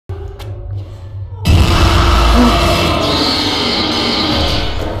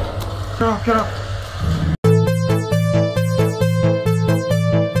Get up.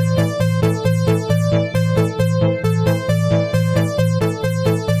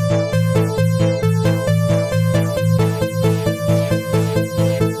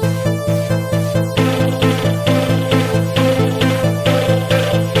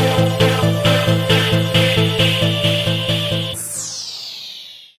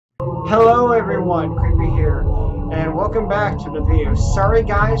 Hello everyone, Creepy here, and welcome back to the video. Sorry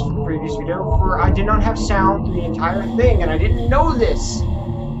guys for the previous video, for I did not have sound through the entire thing, and I didn't know this.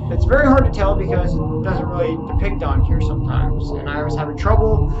 It's very hard to tell because it doesn't really depict on here sometimes, and I was having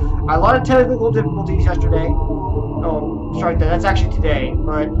trouble. A lot of technical difficulties yesterday. Oh, sorry, that's actually today,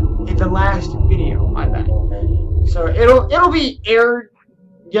 but in the last video, my bad. So it'll be aired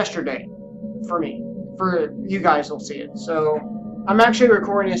yesterday for me. For you guys will see it. So I'm actually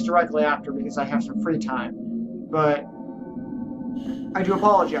recording this directly after because I have some free time, but I do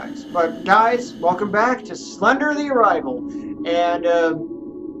apologize. But guys, welcome back to Slender the Arrival, and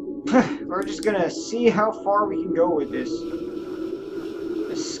we're just gonna see how far we can go with this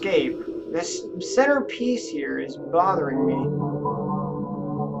escape. This centerpiece here is bothering me.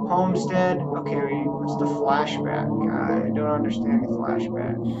 Homestead. Okay, what's the flashback? I don't understand the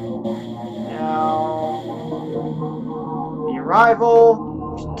flashback. Now, the arrival.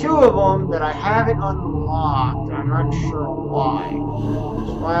 There's two of them that I haven't unlocked. I'm not sure why.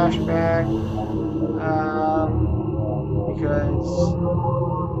 Flashback. Because I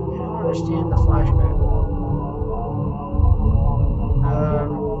don't understand the flashback.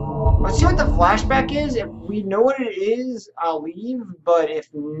 Let's see what the flashback is. If we know what it is, I'll leave. But if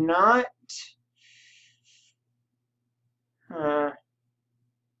not, I'm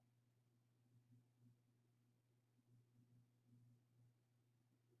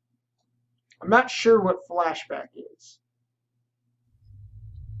not sure what flashback is.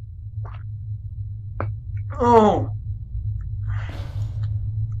 Oh,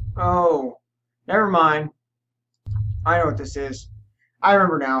 never mind. I know what this is. I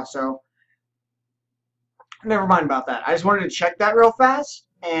remember now, so never mind about that. I just wanted to check that real fast,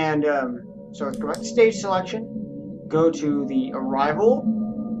 and so let's go back to stage selection, go to the arrival,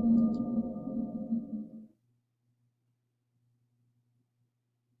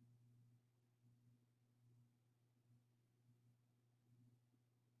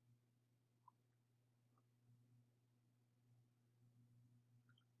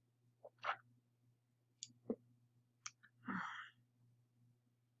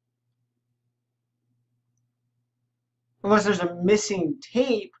 unless there's a missing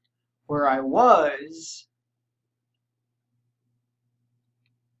tape where I was.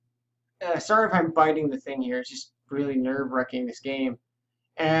 Sorry if I'm biting the thing here. It's just really nerve-wracking, this game.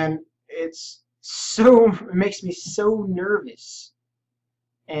 And it makes me so nervous.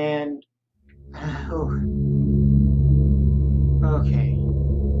 And, oh. Okay.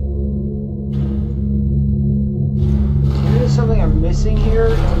 Maybe there's something I'm missing here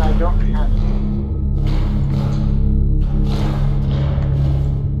and I don't have it.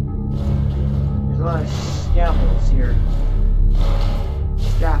 A lot of scaffolds here.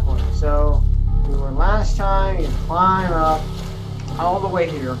 Scaffolding. So we were last time. You climb up all the way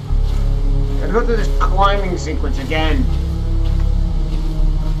here. Gotta go through this climbing sequence again.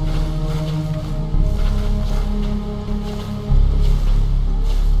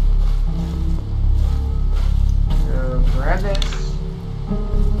 So grab this.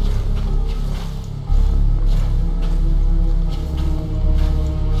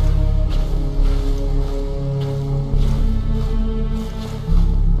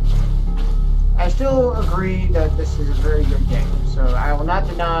 I still agree that this is a very good game, so I will not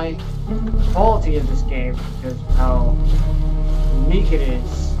deny the quality of this game because of how unique it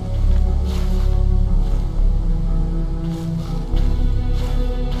is.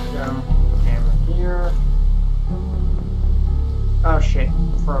 So, camera here. Oh shit,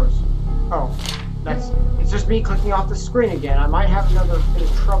 froze. Oh, it's just me clicking off the screen again. I might have another bit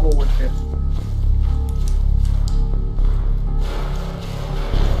of trouble with this.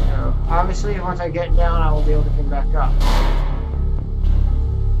 Obviously, once I get down, I will be able to come back up.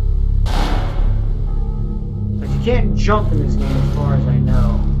 But you can't jump in this game as far as I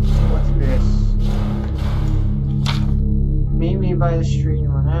know. What's this? Meet me by the street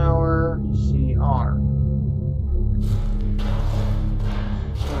in 1 hour. CR.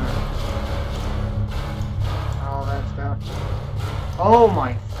 All that stuff. Oh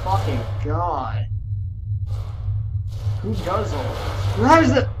my fucking god. Who does all this?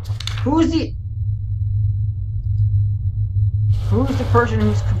 Who's the person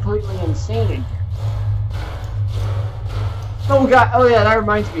who's completely insane in here? Oh god, oh yeah, that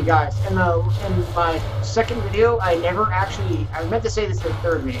reminds me, guys. In my second video, I meant to say this in the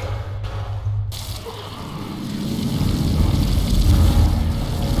third video.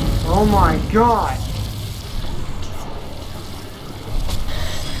 Oh my god.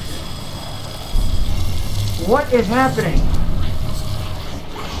 What is happening?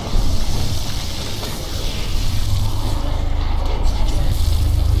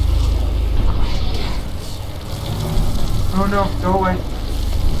 Oh no, go away.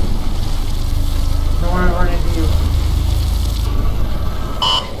 I don't want to run into you.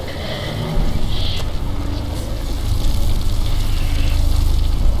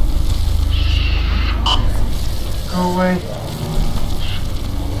 Go away.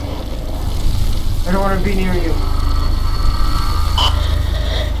 I don't want to be near you.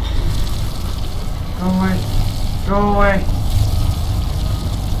 Go away. Go away.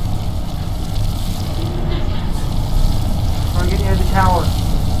 I'm getting near the tower.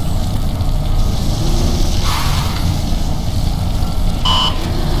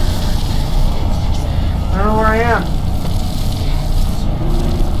 I don't know where I am.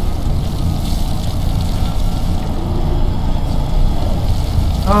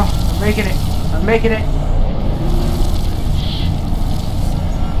 Oh, I'm making it. I'm making it.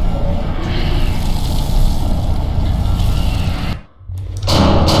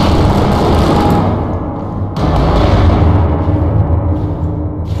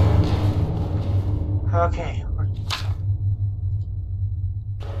 Okay.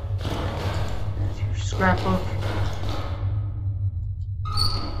 Scrapbook.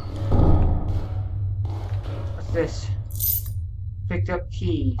 What's this? Picked up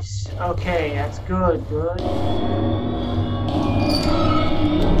keys. Okay, that's good, good.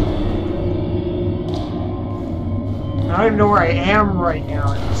 I don't even know where I am right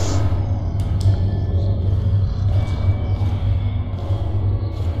now.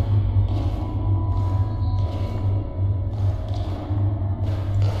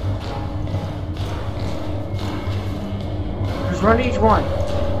 Just run to each one.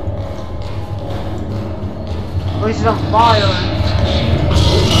 The place is on fire.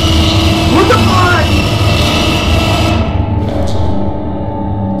 What the fuck?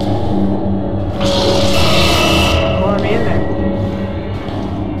 Oh, let me in there.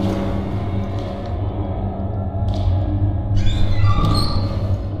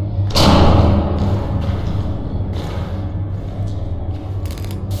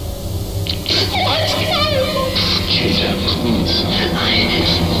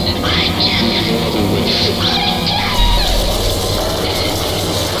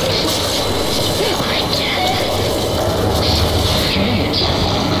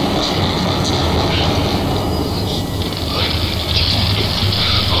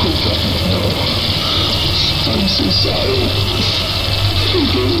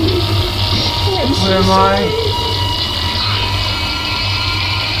 Where am I?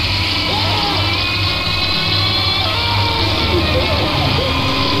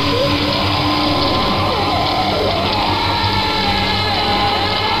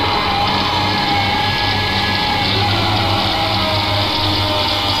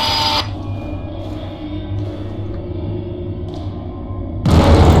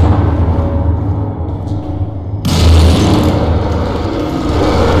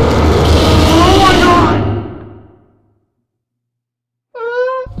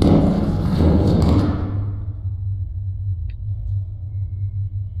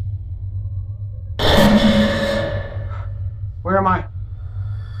 Where am I?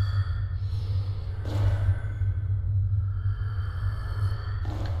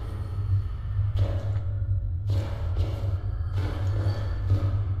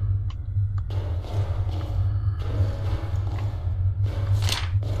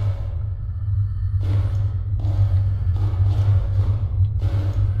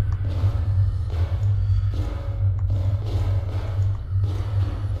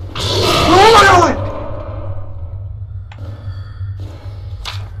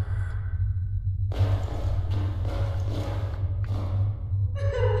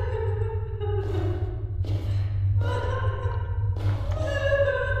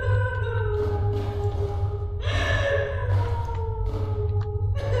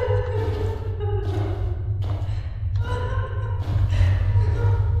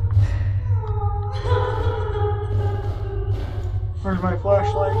 Where's my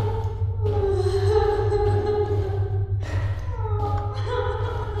flashlight?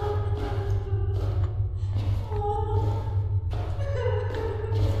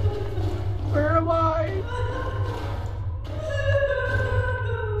 Where am I?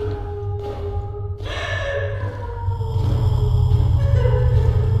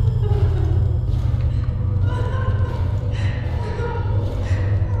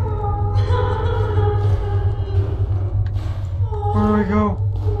 we go.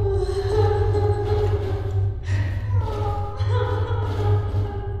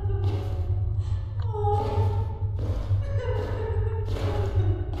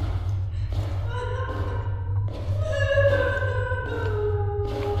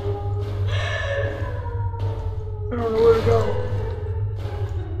 I don't know where to go.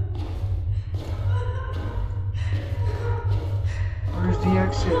 Where's the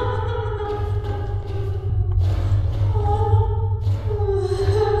exit?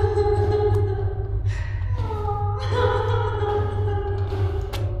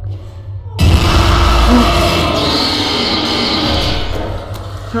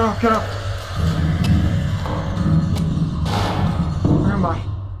 Get up. Where am I?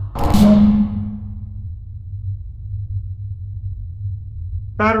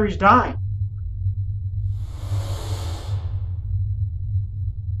 Battery's dying.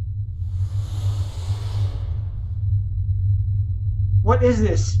 What is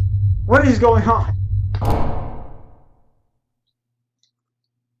this? What is going on?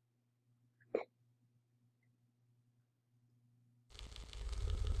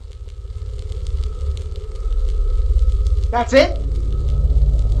 That's it?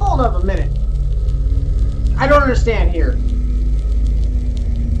 Hold up a minute. I don't understand here.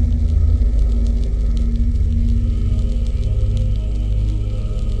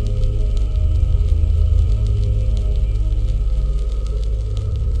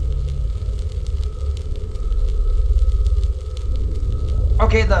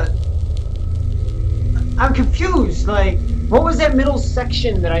 Okay, I'm confused. Like, what was that middle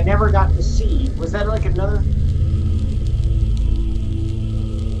section that I never got to see? Was that like another...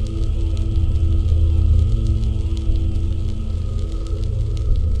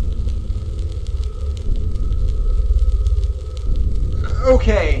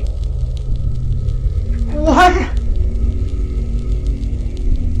 Okay. What?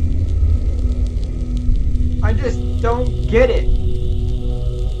 I just don't get it.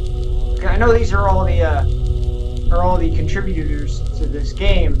 Okay, I know these are all the contributors to this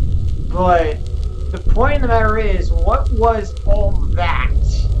game, but the point of the matter is, what was all that?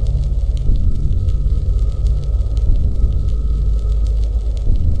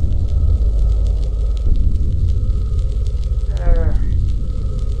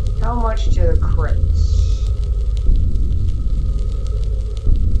 How much to the credits?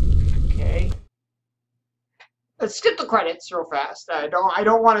 Okay. Let's skip the credits real fast. I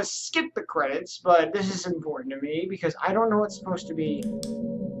don't want to skip the credits, but this is important to me because I don't know what's supposed to be.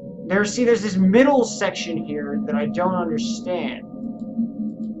 There's this middle section here that I don't understand.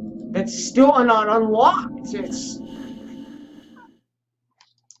 That's still not unlocked.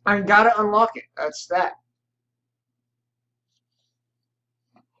 I gotta unlock it. That's that.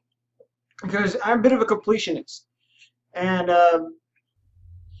 Because I'm a bit of a completionist. And,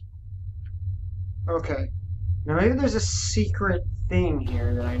 okay. Now maybe there's a secret thing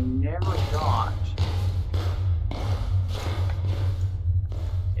here that I never got.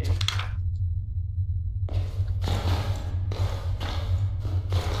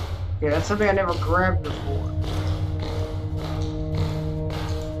 Okay, that's something I never grabbed before.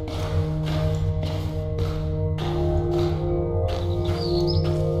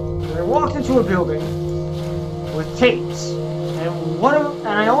 I walked into a building with tapes, and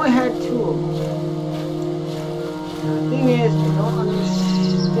I only had 2 of them. And the thing is, I don't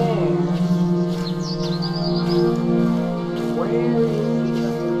understand where is the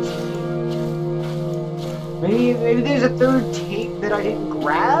other tape? Maybe there's a 3rd tape that I didn't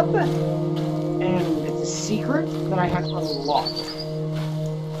grab, and it's a secret that I have to unlock.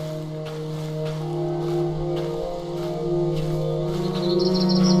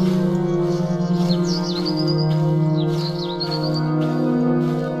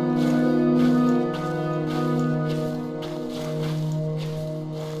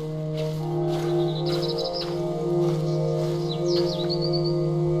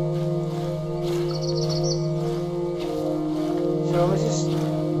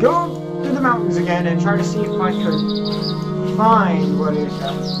 Again and try to see if I could find what is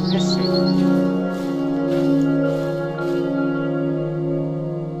missing.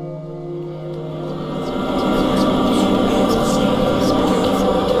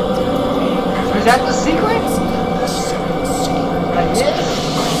 Is that the secret? That is?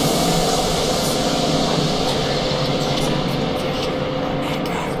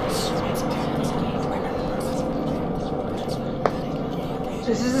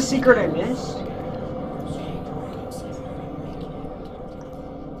 This is the secret I missed.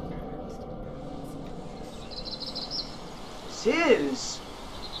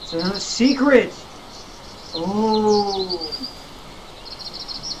 It's another secret. Oh,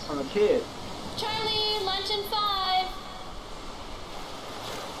 I'm a kid. Charlie, lunch in 5.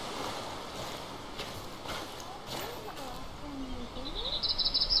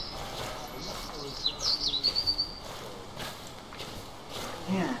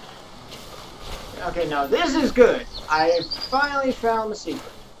 Yeah. Okay, now this is good. I finally found the secret.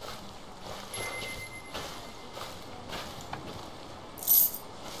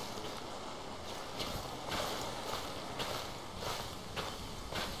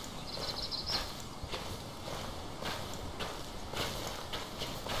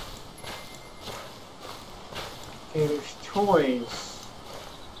 Okay, there's toys.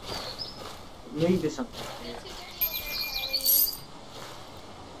 Lead to something here.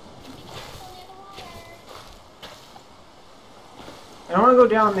 I don't want to go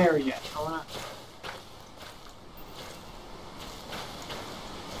down there yet. I want to...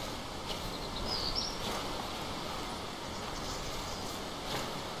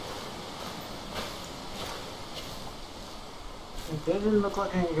 It doesn't look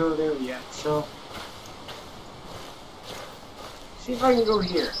like I can go there yet, so... See if I can go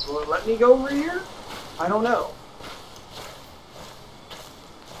here. Will it let me go over here? I don't know.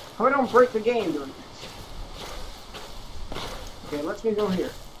 Hope I don't break the game doing this. Okay, it lets me go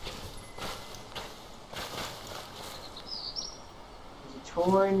here. There's a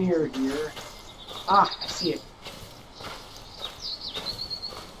toy near here. Ah, I see it.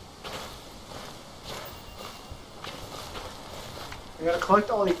 I gotta collect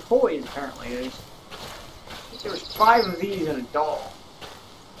all these toys, apparently. There's 5 of these and a doll.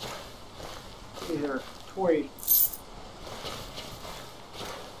 These are toy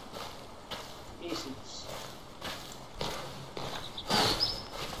pieces.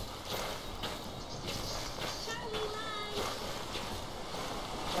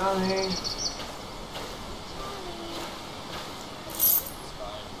 Coming.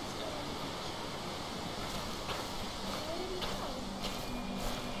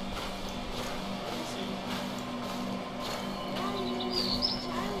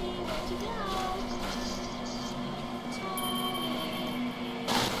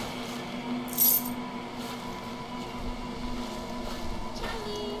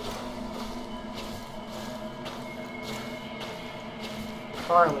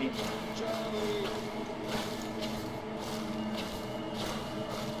 Charlie.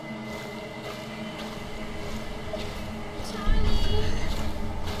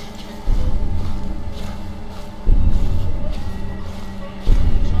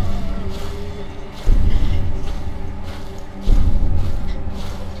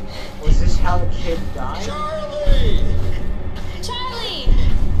 Was this how the kid died? Charlie! Charlie!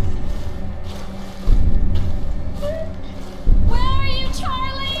 Where are you,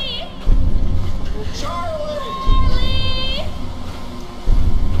 Charlie? Charlie!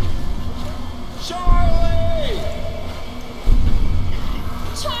 Charlie! Charlie!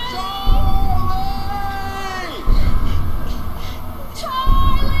 Charlie!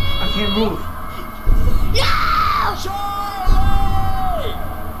 Charlie! I can't move. No! Charlie!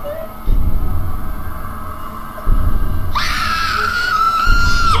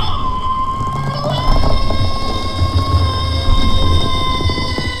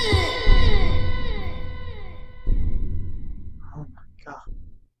 Oh my god.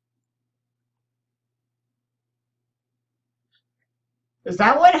 Is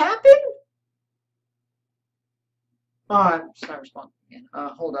that what happened? Oh, it's not responding again.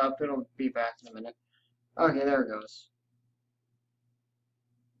 Hold up, it'll be back in a minute. Okay, there it goes.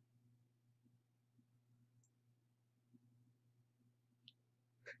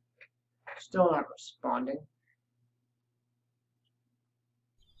 Still not responding.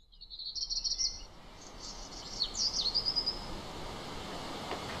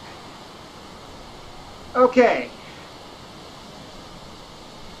 Okay.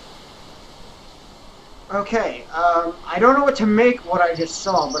 Okay, I don't know what to make what I just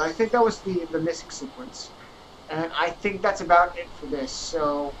saw, but I think that was the missing sequence. And I think that's about it for this.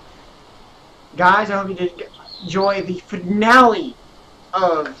 So, guys, I hope you did enjoy the finale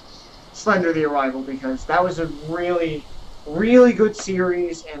of Slender the Arrival, because that was a really, really good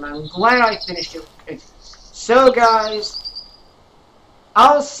series, and I'm glad I finished it. So, guys,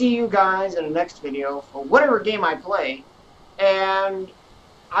 I'll see you guys in the next video for whatever game I play, and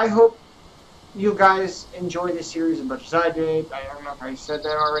I hope you guys enjoy this series as much as I did. I don't know if I said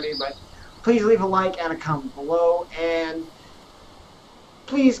that already, but please leave a like and a comment below, and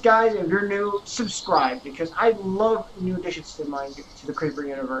please, guys, if you're new, subscribe, because I love new additions to the Creeper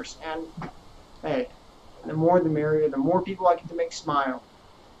universe, and hey, the more the merrier, the more people I get to make smile.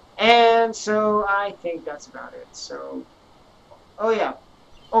 And so I think that's about it. So, oh yeah,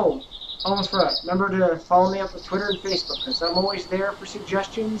 Oh, almost forgot. Remember to follow me up with Twitter and Facebook, because I'm always there for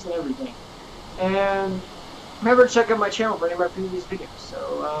suggestions and everything. And remember to check out my channel for any of my previous videos.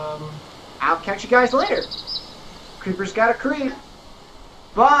 So, I'll catch you guys later. Creepers gotta creep.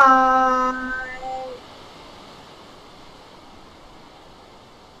 Bye!